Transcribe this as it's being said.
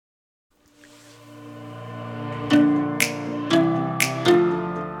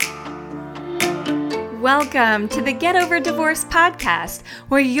Welcome to the Get Over Divorce podcast,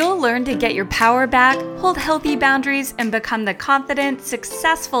 where you'll learn to get your power back, hold healthy boundaries, and become the confident,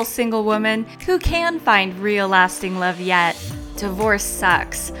 successful single woman who can find real lasting love yet. Divorce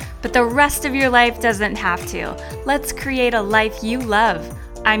sucks, but the rest of your life doesn't have to. Let's create a life you love.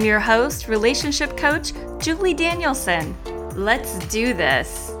 I'm your host, relationship coach, Julie Danielson. Let's do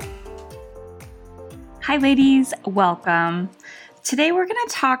this. Hi, ladies. Welcome. Today, we're going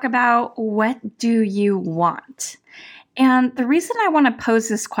to talk about what do you want? And the reason I want to pose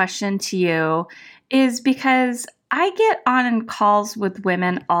this question to you is because I get on calls with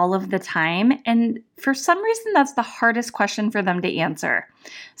women all of the time, and for some reason, that's the hardest question for them to answer.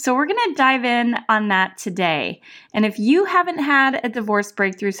 So we're going to dive in on that today. And if you haven't had a divorce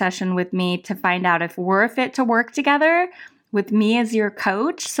breakthrough session with me to find out if we're fit to work together with me as your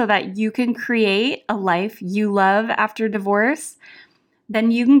coach so that you can create a life you love after divorce,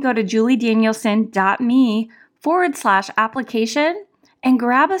 then you can go to juliedanielson.me/application and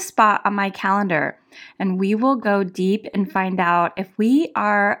grab a spot on my calendar. And we will go deep and find out if we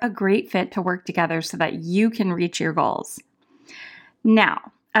are a great fit to work together so that you can reach your goals.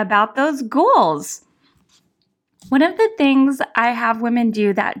 Now, about those goals. One of the things I have women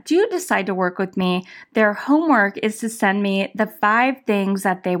do that do decide to work with me, their homework is to send me the 5 things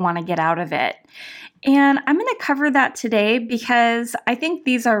that they want to get out of it. And I'm going to cover that today because I think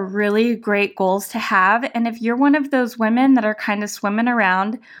these are really great goals to have. And if you're one of those women that are kind of swimming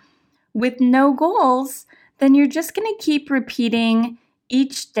around with no goals, then you're just going to keep repeating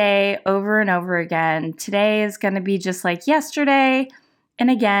each day over and over again. Today is going to be just like yesterday. And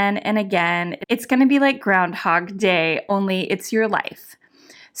again and again, it's going to be like Groundhog Day, only it's your life.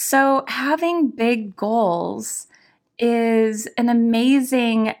 So having big goals is an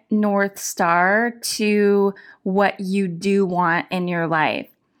amazing North Star to what you do want in your life.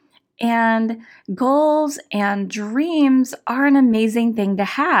 And goals and dreams are an amazing thing to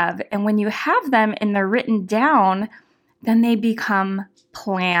have. And when you have them and they're written down, then they become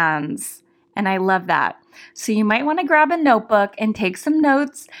plans. And I love that. So you might want to grab a notebook and take some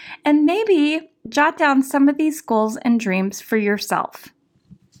notes and maybe jot down some of these goals and dreams for yourself.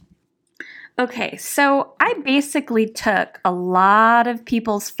 Okay, so I basically took a lot of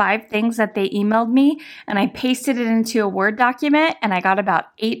people's 5 things that they emailed me and I pasted it into a Word document and I got about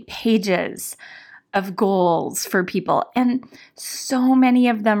 8 pages of goals for people. And so many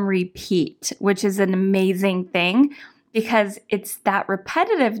of them repeat, which is an amazing thing, because it's that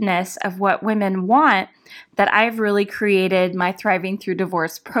repetitiveness of what women want that I've really created my Thriving Through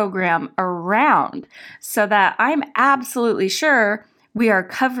Divorce program around, so that I'm absolutely sure we are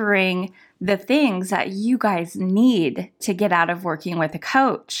covering the things that you guys need to get out of working with a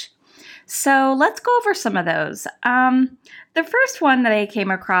coach. So let's go over some of those. The first one that I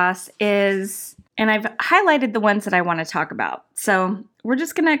came across is, and I've highlighted the ones that I want to talk about. So we're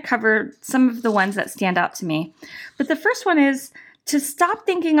just going to cover some of the ones that stand out to me. But the first one is to stop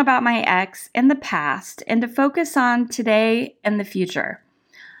thinking about my ex in the past and to focus on today and the future.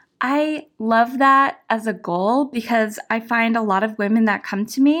 I love that as a goal because I find a lot of women that come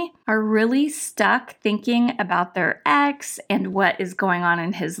to me are really stuck thinking about their ex and what is going on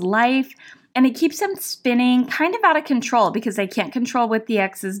in his life. And it keeps them spinning kind of out of control because they can't control what the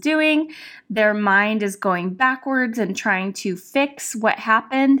ex is doing. Their mind is going backwards and trying to fix what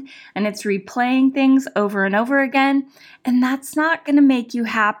happened, and it's replaying things over and over again. And that's not going to make you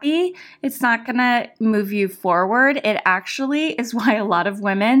happy. It's not going to move you forward. It actually is why a lot of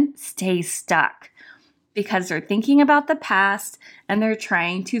women stay stuck, because they're thinking about the past and they're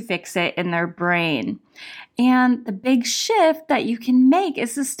trying to fix it in their brain. And the big shift that you can make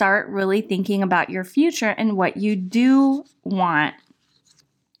is to start really thinking about your future and what you do want.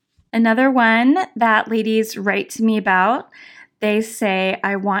 Another one that ladies write to me about, they say,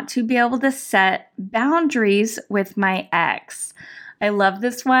 I want to be able to set boundaries with my ex. I love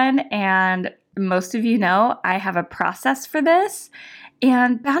this one, and most of you know I have a process for this.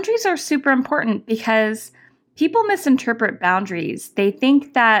 And boundaries are super important because people misinterpret boundaries. They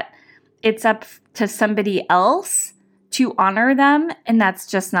think that it's up to somebody else to honor them, and that's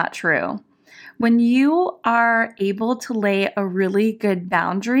just not true. When you are able to lay a really good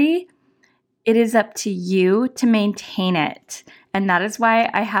boundary, it is up to you to maintain it. And that is why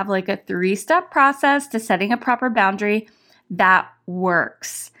I have like a 3-step process to setting a proper boundary that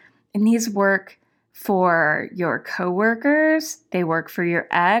works. And these work for your coworkers, they work for your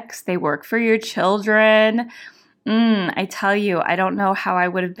ex, they work for your children. I tell you, I don't know how I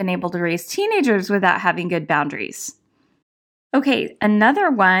would have been able to raise teenagers without having good boundaries. Okay,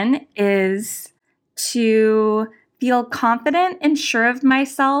 another one is to feel confident and sure of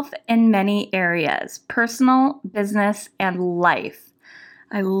myself in many areas, personal, business, and life.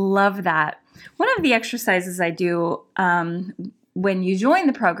 I love that. One of the exercises I do when you join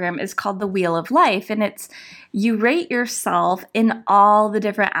the program is called the Wheel of Life. And it's you rate yourself in all the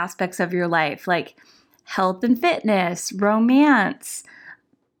different aspects of your life, like health and fitness, romance,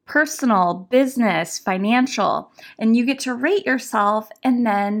 personal, business, financial. And you get to rate yourself, and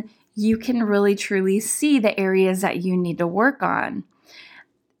then you can really truly see the areas that you need to work on.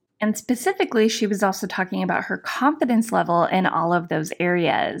 And specifically, she was also talking about her confidence level in all of those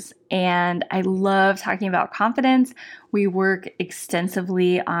areas. And I love talking about confidence. We work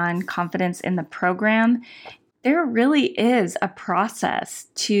extensively on confidence in the program. There really is a process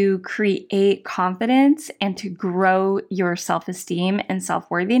to create confidence and to grow your self-esteem and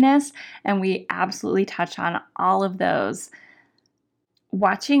self-worthiness. And we absolutely touch on all of those.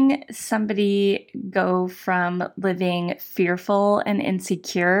 Watching somebody go from living fearful and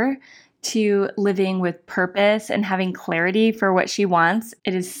insecure to living with purpose and having clarity for what she wants,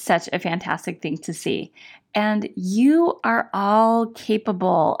 it is such a fantastic thing to see. And you are all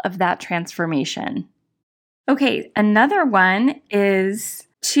capable of that transformation. Okay, another one is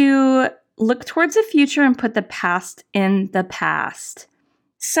to look towards the future and put the past in the past.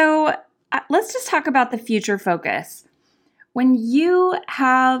 So let's just talk about the future focus. When you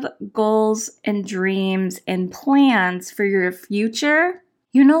have goals and dreams and plans for your future,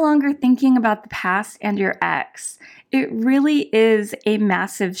 you're no longer thinking about the past and your ex. It really is a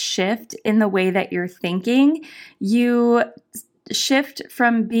massive shift in the way that you're thinking. You shift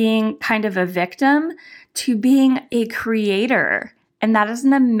from being kind of a victim to being a creator. And that is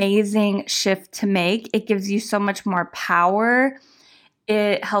an amazing shift to make. It gives you so much more power.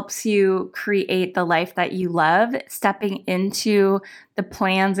 It helps you create the life that you love. Stepping into the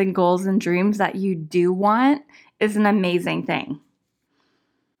plans and goals and dreams that you do want is an amazing thing.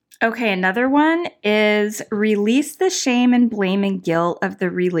 Okay, another one is release the shame and blame and guilt of the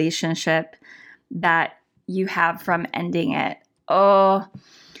relationship that you have from ending it. Oh,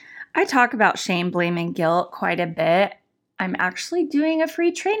 I talk about shame, blame, and guilt quite a bit. I'm actually doing a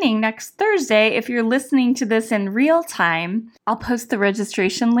free training next Thursday. If you're listening to this in real time, I'll post the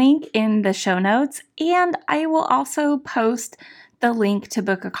registration link in the show notes, and I will also post the link to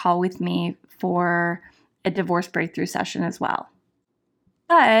book a call with me for a divorce breakthrough session as well.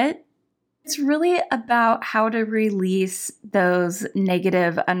 But it's really about how to release those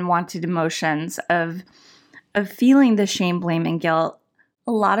negative, unwanted emotions of feeling the shame, blame, and guilt.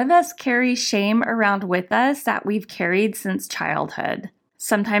 A lot of us carry shame around with us that we've carried since childhood.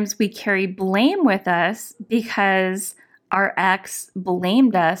 Sometimes we carry blame with us because our ex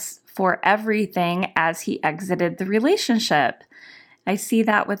blamed us for everything as he exited the relationship. I see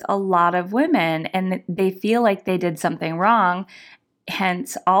that with a lot of women, and they feel like they did something wrong,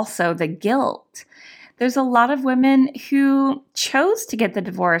 hence also the guilt. There's a lot of women who chose to get the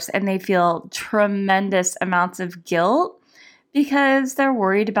divorce and they feel tremendous amounts of guilt because they're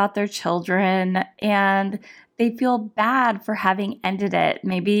worried about their children and they feel bad for having ended it.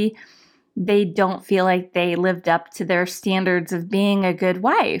 Maybe they don't feel like they lived up to their standards of being a good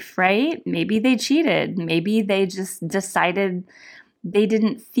wife, right? Maybe they cheated. Maybe they just decided they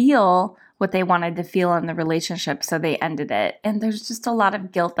didn't feel what they wanted to feel in the relationship, so they ended it. And there's just a lot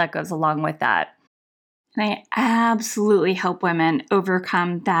of guilt that goes along with that. And I absolutely help women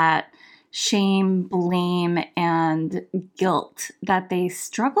overcome that shame, blame, and guilt that they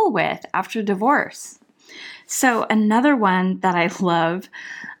struggle with after divorce. So another one that I love,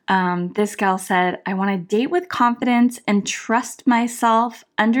 this gal said, I want to date with confidence and trust myself,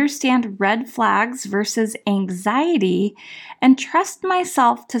 understand red flags versus anxiety, and trust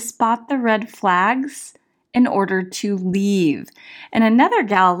myself to spot the red flags in order to leave. And another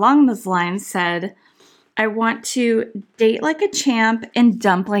gal along those lines said, I want to date like a champ and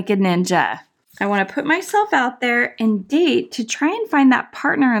dump like a ninja. I want to put myself out there and date to try and find that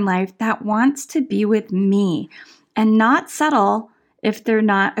partner in life that wants to be with me and not settle if they're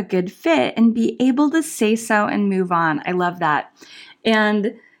not a good fit and be able to say so and move on. I love that.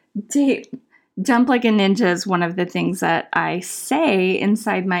 And dump like a ninja is one of the things that I say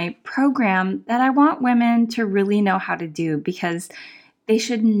inside my program that I want women to really know how to do because they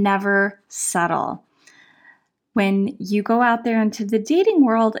should never settle. When you go out there into the dating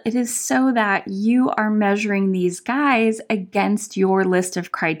world, it is so that you are measuring these guys against your list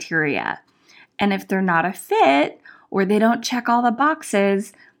of criteria. And if they're not a fit or they don't check all the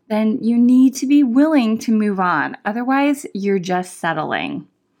boxes, then you need to be willing to move on. Otherwise, you're just settling.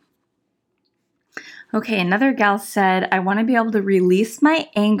 Okay, another gal said, I want to be able to release my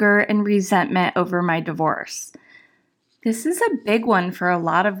anger and resentment over my divorce. This is a big one for a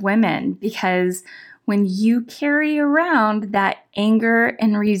lot of women because when you carry around that anger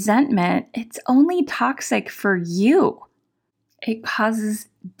and resentment, it's only toxic for you. It causes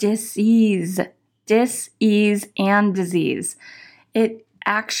dis-ease and disease. It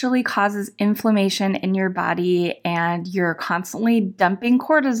actually causes inflammation in your body, and you're constantly dumping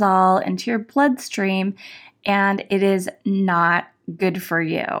cortisol into your bloodstream, and it is not good for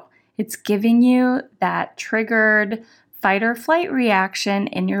you. It's giving you that triggered fight or flight reaction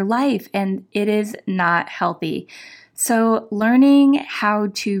in your life, and it is not healthy. So learning how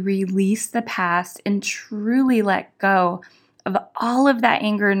to release the past and truly let go of all of that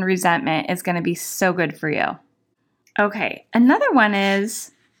anger and resentment is going to be so good for you. Okay, another one is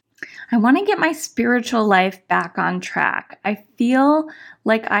I want to get my spiritual life back on track. I feel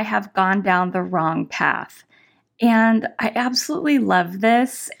like I have gone down the wrong path. And I absolutely love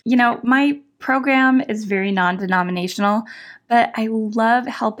this. My program is very non-denominational, but I love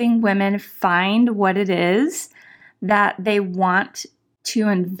helping women find what it is that they want to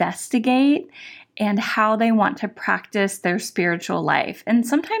investigate and how they want to practice their spiritual life. And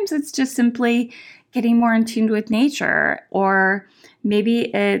sometimes it's just simply getting more in tune with nature, or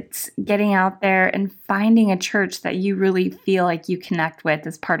maybe it's getting out there and finding a church that you really feel like you connect with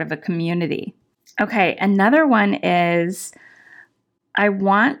as part of a community. Okay, another one is I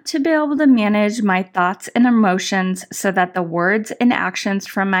want to be able to manage my thoughts and emotions so that the words and actions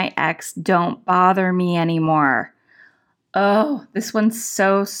from my ex don't bother me anymore. Oh, this one's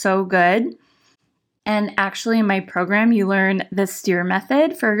so good. And actually, in my program, you learn the STEER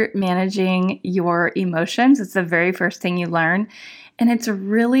method for managing your emotions. It's the very first thing you learn. And it's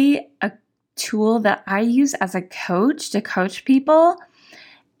really a tool that I use as a coach to coach people.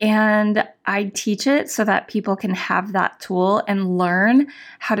 And I teach it so that people can have that tool and learn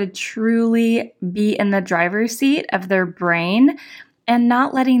how to truly be in the driver's seat of their brain and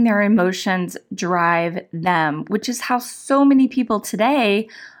not letting their emotions drive them, which is how so many people today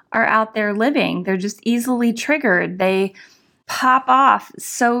are out there living. They're just easily triggered. They pop off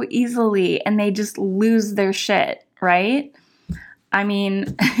so easily and they just lose their shit, right? I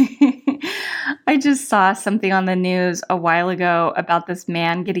mean, I just saw something on the news a while ago about this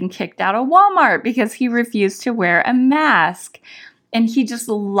man getting kicked out of Walmart because he refused to wear a mask and he just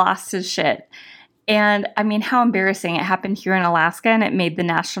lost his shit. And I mean, how embarrassing. It happened here in Alaska and it made the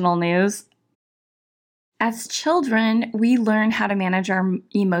national news. As children, we learn how to manage our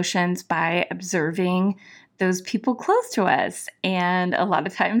emotions by observing those people close to us. And a lot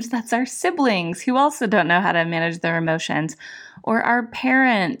of times that's our siblings who also don't know how to manage their emotions, or our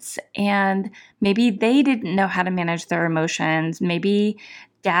parents, and maybe they didn't know how to manage their emotions. Maybe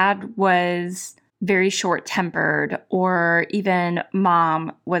dad was very short-tempered, or even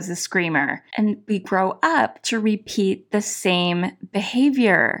mom was a screamer. And we grow up to repeat the same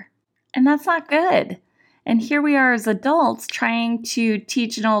behavior. And that's not good. And here we are as adults trying to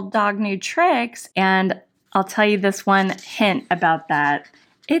teach an old dog new tricks. And I'll tell you this one hint about that.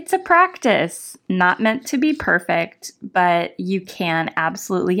 It's a practice, not meant to be perfect, but you can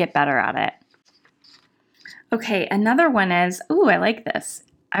absolutely get better at it. Okay, another one is, I like this.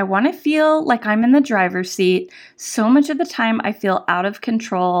 I want to feel like I'm in the driver's seat. So much of the time I feel out of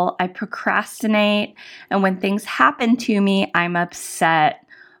control. I procrastinate. And when things happen to me, I'm upset.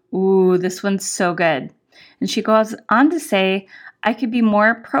 Ooh, this one's so good. And she goes on to say, I could be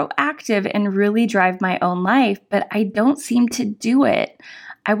more proactive and really drive my own life, but I don't seem to do it.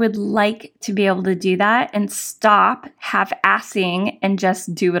 I would like to be able to do that and stop half-assing and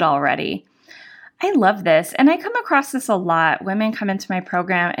just do it already. I love this. And I come across this a lot. Women come into my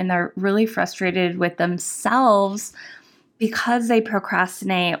program and they're really frustrated with themselves because they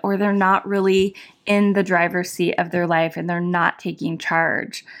procrastinate, or they're not really in the driver's seat of their life and they're not taking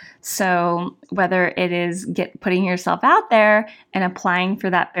charge. So whether it is putting yourself out there and applying for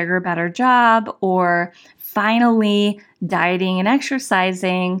that bigger, better job, or finally dieting and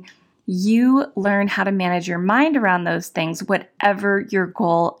exercising, you learn how to manage your mind around those things, whatever your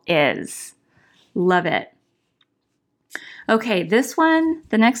goal is. Love it. Okay,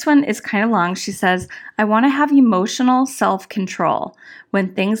 the next one is kind of long. She says, I want to have emotional self-control.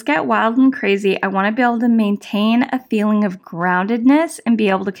 When things get wild and crazy, I want to be able to maintain a feeling of groundedness and be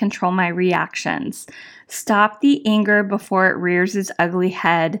able to control my reactions. Stop the anger before it rears its ugly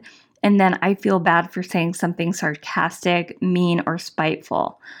head, and then I feel bad for saying something sarcastic, mean, or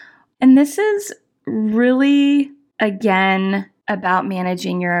spiteful. And this is really, again, about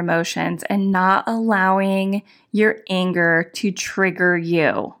managing your emotions and not allowing your anger to trigger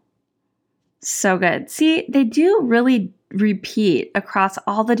you. So good. See, they do really repeat across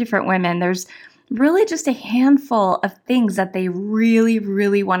all the different women. There's really just a handful of things that they really,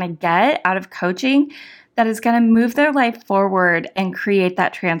 really want to get out of coaching that is going to move their life forward and create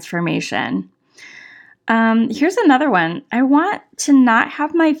that transformation. Here's another one. I want to not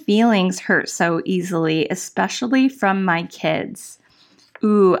have my feelings hurt so easily, especially from my kids.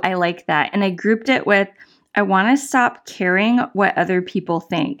 Ooh, I like that. And I grouped it with, I want to stop caring what other people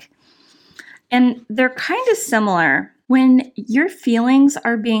think. And they're kind of similar. When your feelings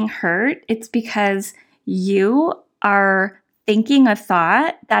are being hurt, it's because you are thinking a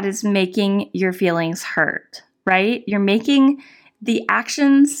thought that is making your feelings hurt, right? You're making the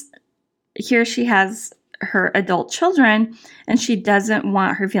actions. Here she has her adult children and she doesn't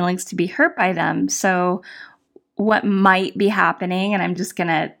want her feelings to be hurt by them. So what might be happening, and I'm just going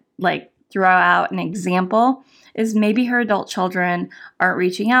to throw out an example, is maybe her adult children aren't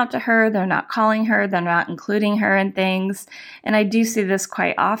reaching out to her, they're not calling her, they're not including her in things. And I do see this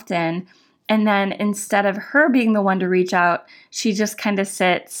quite often. And then instead of her being the one to reach out, she just kind of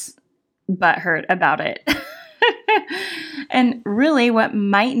sits butthurt about it. And really what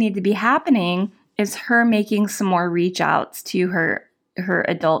might need to be happening is her making some more reach outs to her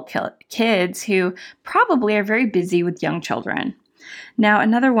adult kids who probably are very busy with young children. Now,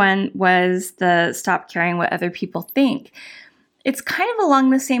 another one was the stop caring what other people think. It's kind of along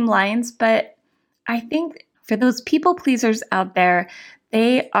the same lines, but I think for those people pleasers out there,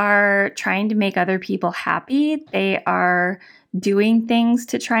 they are trying to make other people happy. They are doing things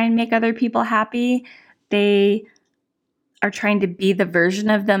to try and make other people happy. They are trying to be the version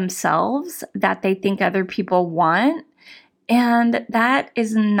of themselves that they think other people want. And that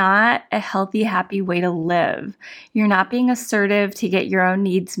is not a healthy, happy way to live. You're not being assertive to get your own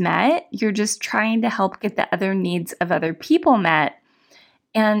needs met. You're just trying to help get the other needs of other people met.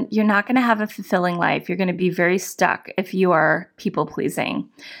 And you're not going to have a fulfilling life. You're going to be very stuck if you are people pleasing.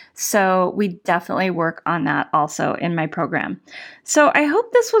 So we definitely work on that also in my program. So I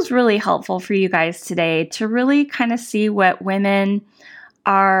hope this was really helpful for you guys today to really kind of see what women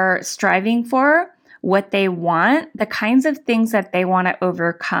are striving for, what they want, the kinds of things that they want to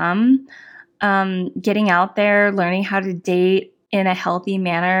overcome, getting out there, learning how to date in a healthy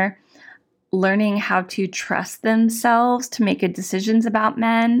manner, learning how to trust themselves to make good decisions about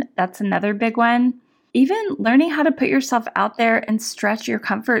men. That's another big one. Even learning how to put yourself out there and stretch your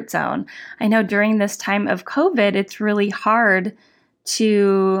comfort zone. I know during this time of COVID, it's really hard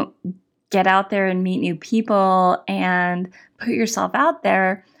to get out there and meet new people and put yourself out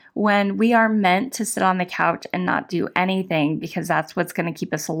there when we are meant to sit on the couch and not do anything because that's what's going to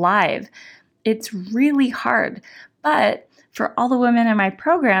keep us alive. It's really hard. But for all the women in my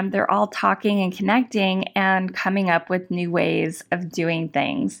program, they're all talking and connecting and coming up with new ways of doing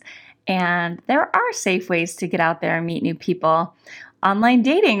things. And there are safe ways to get out there and meet new people. Online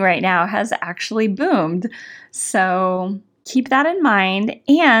dating right now has actually boomed. So keep that in mind.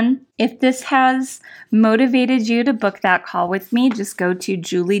 And if this has motivated you to book that call with me, just go to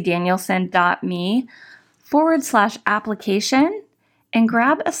juliedanielson.me/application and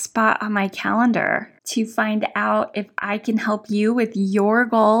grab a spot on my calendar to find out if I can help you with your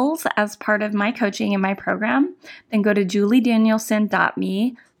goals as part of my coaching in my program. Then go to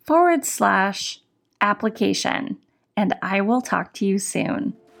juliedanielson.me/application and I will talk to you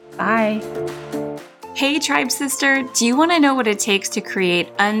soon. Bye. Hey, Tribe Sister, do you want to know what it takes to create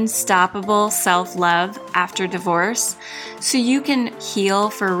unstoppable self-love after divorce so you can heal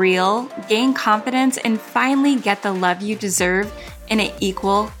for real, gain confidence, and finally get the love you deserve in an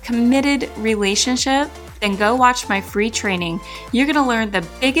equal, committed relationship? Then go watch my free training. You're going to learn the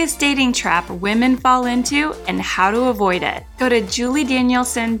biggest dating trap women fall into and how to avoid it. Go to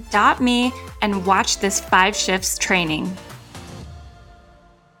juliedanielson.me and watch this 5 shifts training.